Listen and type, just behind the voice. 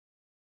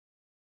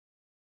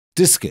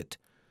DISCIT,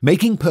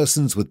 making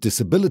persons with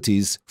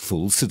disabilities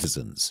full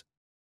citizens.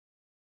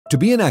 To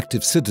be an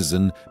active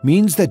citizen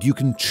means that you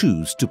can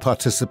choose to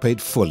participate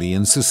fully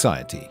in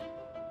society.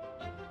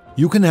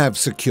 You can have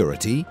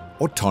security,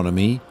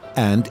 autonomy,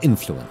 and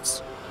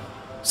influence.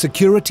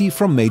 Security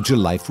from major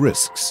life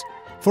risks,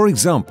 for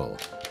example,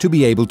 to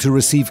be able to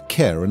receive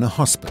care in a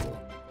hospital.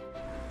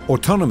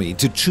 Autonomy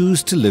to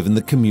choose to live in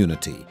the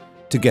community,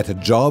 to get a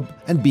job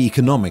and be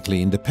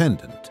economically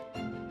independent.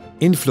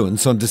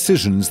 Influence on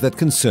decisions that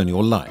concern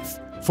your life,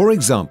 for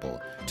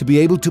example, to be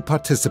able to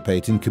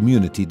participate in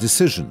community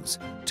decisions,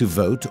 to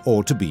vote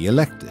or to be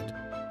elected.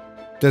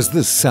 Does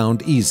this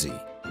sound easy?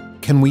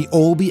 Can we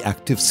all be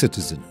active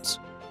citizens?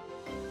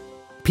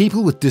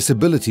 People with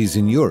disabilities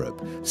in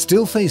Europe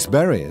still face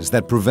barriers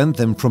that prevent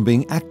them from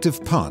being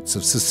active parts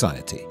of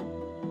society.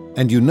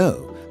 And you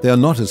know, they are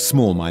not a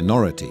small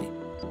minority.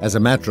 As a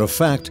matter of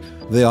fact,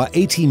 there are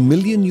 80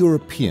 million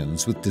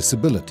Europeans with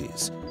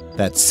disabilities.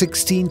 That's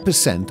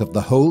 16% of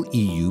the whole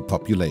EU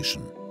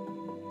population.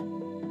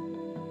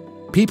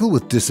 People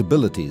with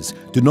disabilities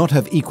do not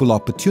have equal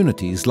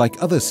opportunities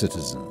like other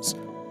citizens.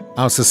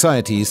 Our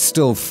society is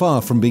still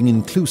far from being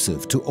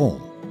inclusive to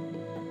all.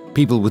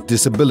 People with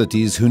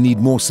disabilities who need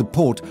more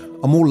support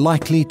are more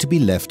likely to be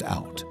left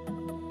out.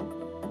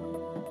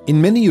 In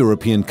many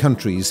European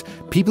countries,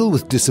 people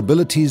with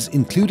disabilities,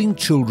 including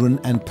children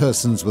and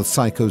persons with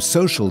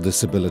psychosocial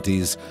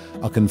disabilities,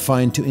 are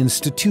confined to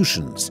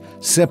institutions,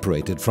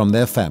 separated from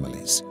their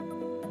families.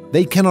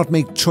 They cannot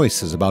make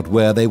choices about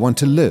where they want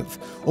to live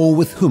or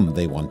with whom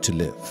they want to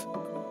live.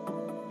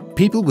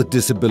 People with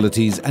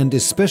disabilities, and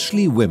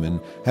especially women,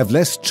 have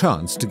less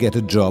chance to get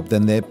a job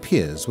than their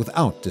peers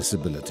without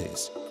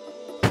disabilities.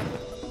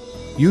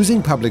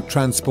 Using public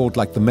transport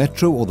like the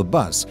metro or the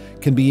bus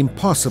can be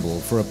impossible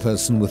for a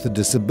person with a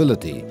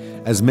disability,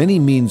 as many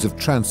means of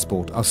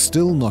transport are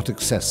still not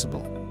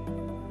accessible.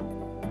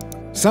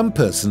 Some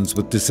persons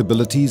with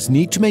disabilities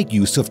need to make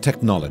use of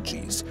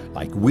technologies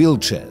like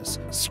wheelchairs,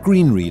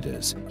 screen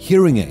readers,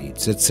 hearing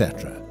aids,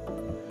 etc.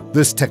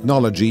 This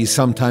technology is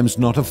sometimes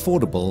not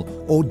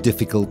affordable or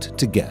difficult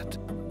to get.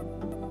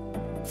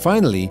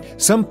 Finally,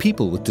 some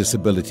people with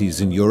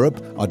disabilities in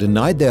Europe are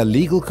denied their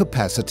legal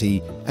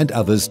capacity and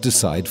others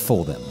decide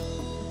for them.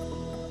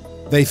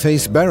 They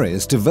face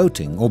barriers to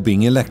voting or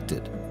being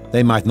elected.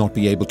 They might not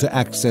be able to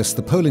access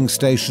the polling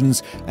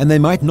stations, and they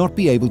might not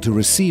be able to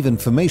receive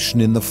information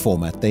in the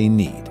format they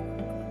need.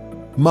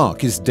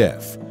 Mark is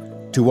deaf.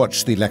 To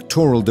watch the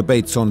electoral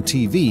debates on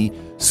TV,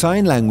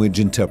 sign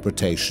language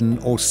interpretation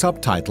or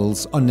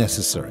subtitles are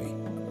necessary.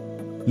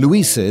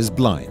 Louisa is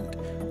blind.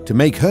 To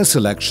make her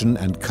selection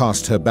and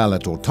cast her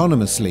ballot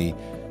autonomously,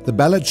 the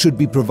ballot should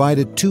be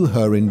provided to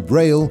her in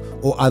Braille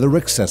or other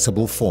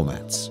accessible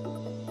formats.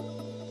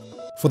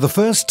 For the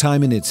first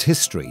time in its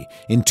history,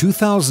 in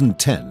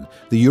 2010,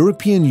 the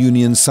European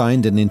Union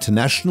signed an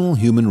international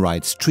human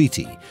rights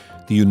treaty,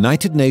 the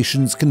United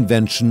Nations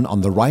Convention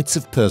on the Rights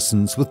of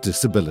Persons with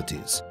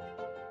Disabilities.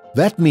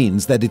 That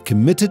means that it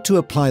committed to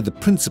apply the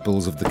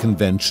principles of the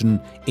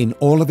Convention in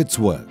all of its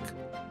work.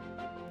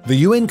 The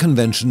UN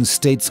Convention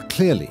states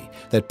clearly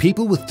that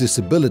people with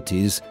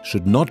disabilities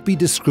should not be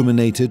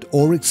discriminated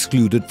or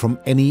excluded from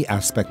any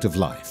aspect of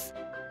life.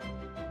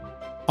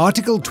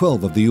 Article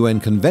 12 of the UN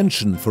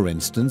Convention, for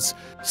instance,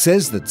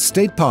 says that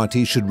state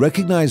parties should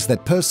recognize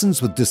that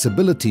persons with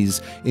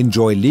disabilities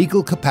enjoy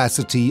legal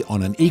capacity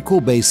on an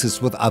equal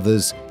basis with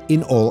others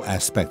in all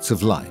aspects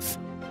of life.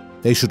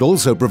 They should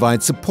also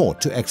provide support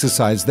to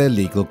exercise their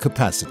legal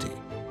capacity.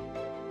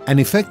 An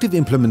effective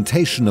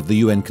implementation of the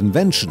UN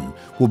Convention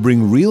will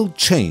bring real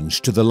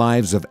change to the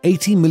lives of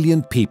 80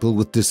 million people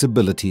with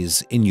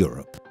disabilities in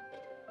Europe.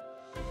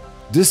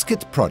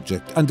 DISCIT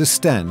project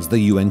understands the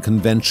UN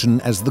Convention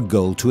as the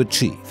goal to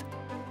achieve.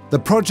 The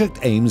project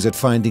aims at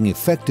finding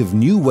effective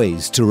new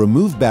ways to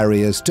remove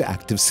barriers to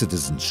active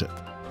citizenship.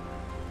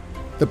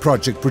 The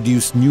project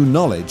produced new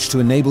knowledge to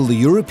enable the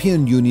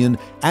European Union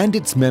and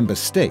its member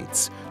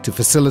states to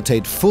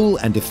facilitate full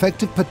and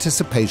effective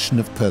participation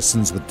of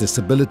persons with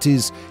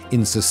disabilities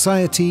in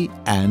society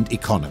and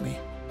economy.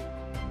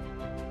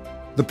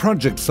 The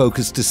project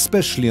focused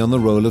especially on the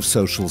role of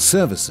social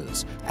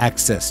services,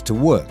 access to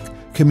work,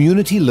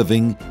 community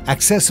living,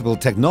 accessible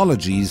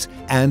technologies,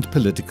 and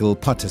political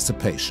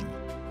participation.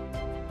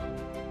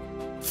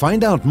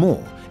 Find out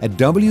more at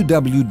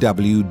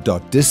www.discit.eu.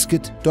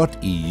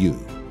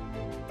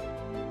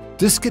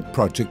 DISCIT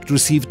project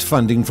received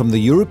funding from the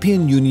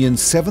European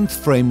Union's 7th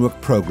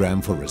Framework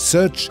Programme for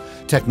Research,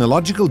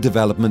 Technological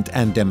Development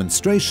and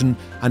Demonstration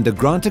under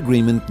Grant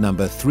Agreement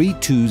number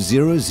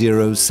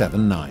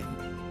 320079.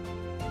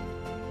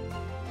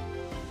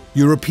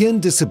 European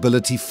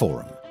Disability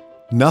Forum.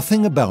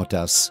 Nothing about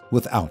us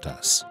without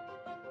us.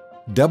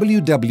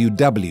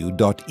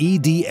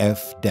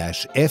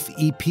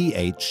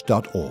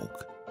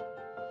 www.edf-feph.org